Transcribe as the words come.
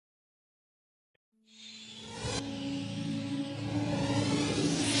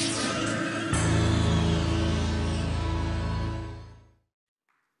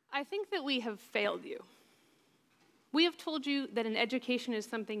I think that we have failed you. We have told you that an education is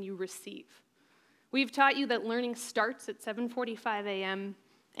something you receive. We've taught you that learning starts at 7:45 a.m.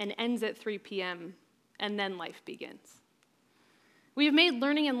 and ends at 3 p.m., and then life begins. We have made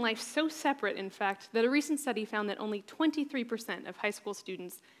learning and life so separate, in fact, that a recent study found that only 23% of high school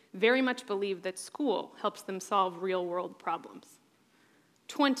students very much believe that school helps them solve real-world problems.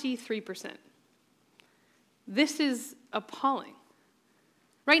 23%. This is appalling.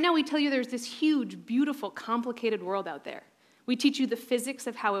 Right now, we tell you there's this huge, beautiful, complicated world out there. We teach you the physics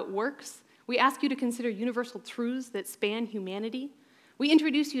of how it works. We ask you to consider universal truths that span humanity. We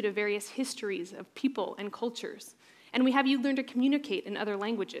introduce you to various histories of people and cultures. And we have you learn to communicate in other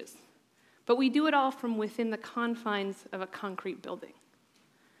languages. But we do it all from within the confines of a concrete building.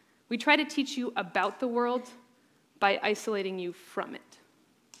 We try to teach you about the world by isolating you from it.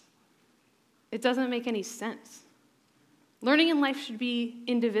 It doesn't make any sense. Learning in life should be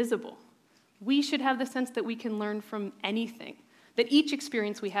indivisible. We should have the sense that we can learn from anything, that each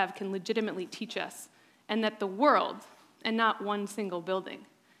experience we have can legitimately teach us, and that the world, and not one single building,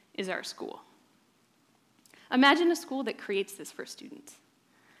 is our school. Imagine a school that creates this for students.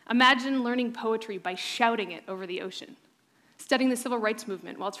 Imagine learning poetry by shouting it over the ocean, studying the civil rights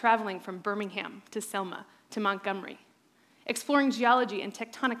movement while traveling from Birmingham to Selma to Montgomery, exploring geology and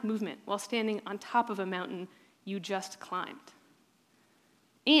tectonic movement while standing on top of a mountain you just climbed.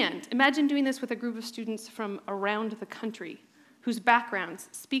 And imagine doing this with a group of students from around the country whose backgrounds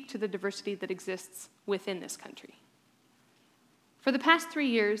speak to the diversity that exists within this country. For the past 3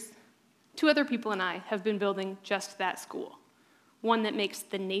 years, 2 other people and I have been building just that school, one that makes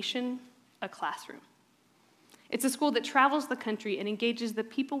the nation a classroom. It's a school that travels the country and engages the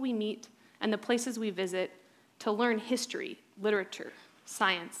people we meet and the places we visit to learn history, literature,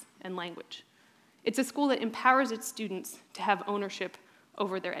 science, and language. It's a school that empowers its students to have ownership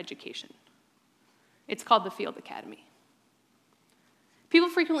over their education. It's called the Field Academy. People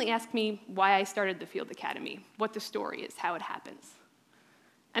frequently ask me why I started the Field Academy, what the story is, how it happens.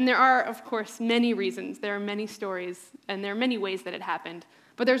 And there are, of course, many reasons. There are many stories, and there are many ways that it happened.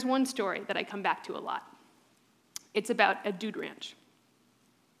 But there's one story that I come back to a lot. It's about a dude ranch.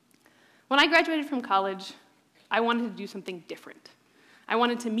 When I graduated from college, I wanted to do something different. I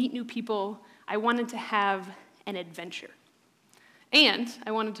wanted to meet new people. I wanted to have an adventure. And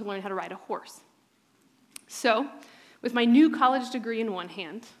I wanted to learn how to ride a horse. So, with my new college degree in one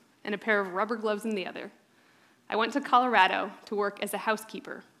hand and a pair of rubber gloves in the other, I went to Colorado to work as a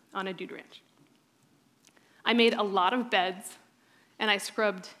housekeeper on a dude ranch. I made a lot of beds, and I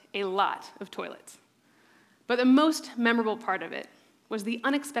scrubbed a lot of toilets. But the most memorable part of it was the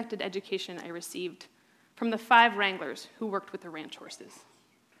unexpected education I received from the 5 wranglers who worked with the ranch horses.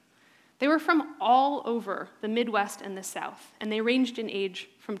 They were from all over the Midwest and the South, and they ranged in age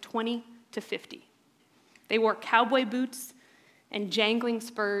from 20 to 50. They wore cowboy boots and jangling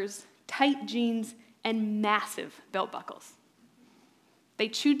spurs, tight jeans, and massive belt buckles. They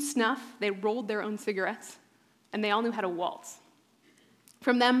chewed snuff, they rolled their own cigarettes, and they all knew how to waltz.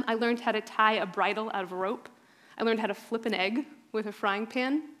 From them, I learned how to tie a bridle out of a rope, I learned how to flip an egg with a frying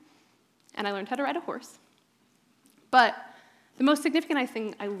pan, and I learned how to ride a horse. But the most significant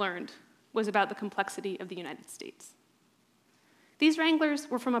thing I learned was about the complexity of the United States. These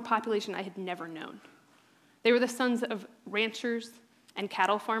wranglers were from a population I had never known. They were the sons of ranchers and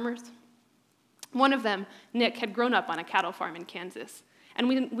cattle farmers. One of them, Nick, had grown up on a cattle farm in Kansas. And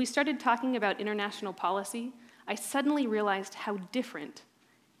when we started talking about international policy, I suddenly realized how different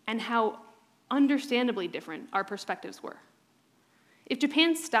and how understandably different our perspectives were. If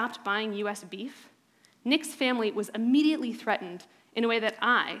Japan stopped buying US beef, Nick's family was immediately threatened in a way that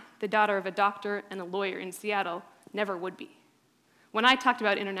I, the daughter of a doctor and a lawyer in Seattle, never would be. When I talked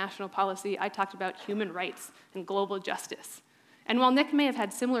about international policy, I talked about human rights and global justice. And while Nick may have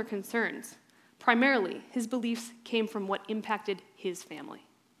had similar concerns, primarily his beliefs came from what impacted his family.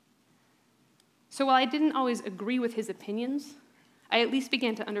 So while I didn't always agree with his opinions, I at least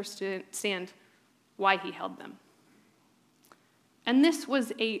began to understand why he held them. And this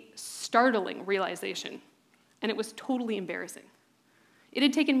was a startling realization, and it was totally embarrassing. It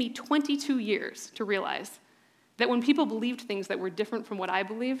had taken me 22 years to realize that when people believed things that were different from what I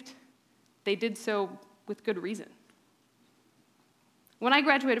believed, they did so with good reason. When I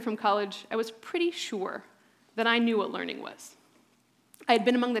graduated from college, I was pretty sure that I knew what learning was. I had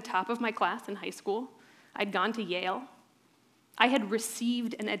been among the top of my class in high school. I'd gone to Yale. I had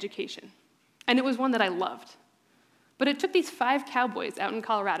received an education, and it was one that I loved. But it took these 5 cowboys out in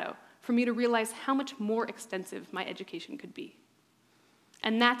Colorado for me to realize how much more extensive my education could be.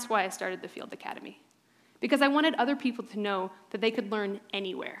 And that's why I started the Field Academy, because I wanted other people to know that they could learn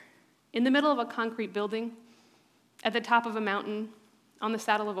anywhere, in the middle of a concrete building, at the top of a mountain, on the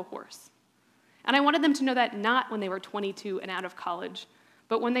saddle of a horse. And I wanted them to know that not when they were 22 and out of college,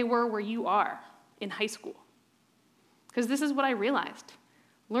 but when they were where you are, in high school. Because this is what I realized.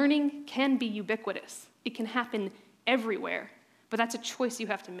 Learning can be ubiquitous. It can happen everywhere, but that's a choice you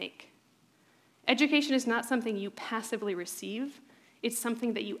have to make. Education is not something you passively receive, it's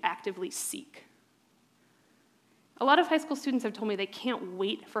something that you actively seek. A lot of high school students have told me they can't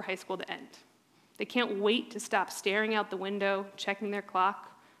wait for high school to end. They can't wait to stop staring out the window, checking their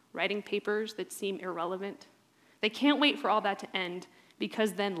clock, writing papers that seem irrelevant. They can't wait for all that to end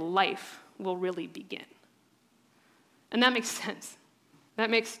because then life will really begin. And that makes sense. That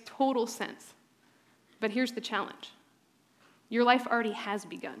makes total sense. But here's the challenge. Your life already has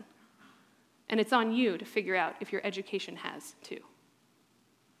begun. And it's on you to figure out if your education has too.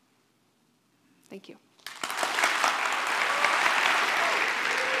 Thank you.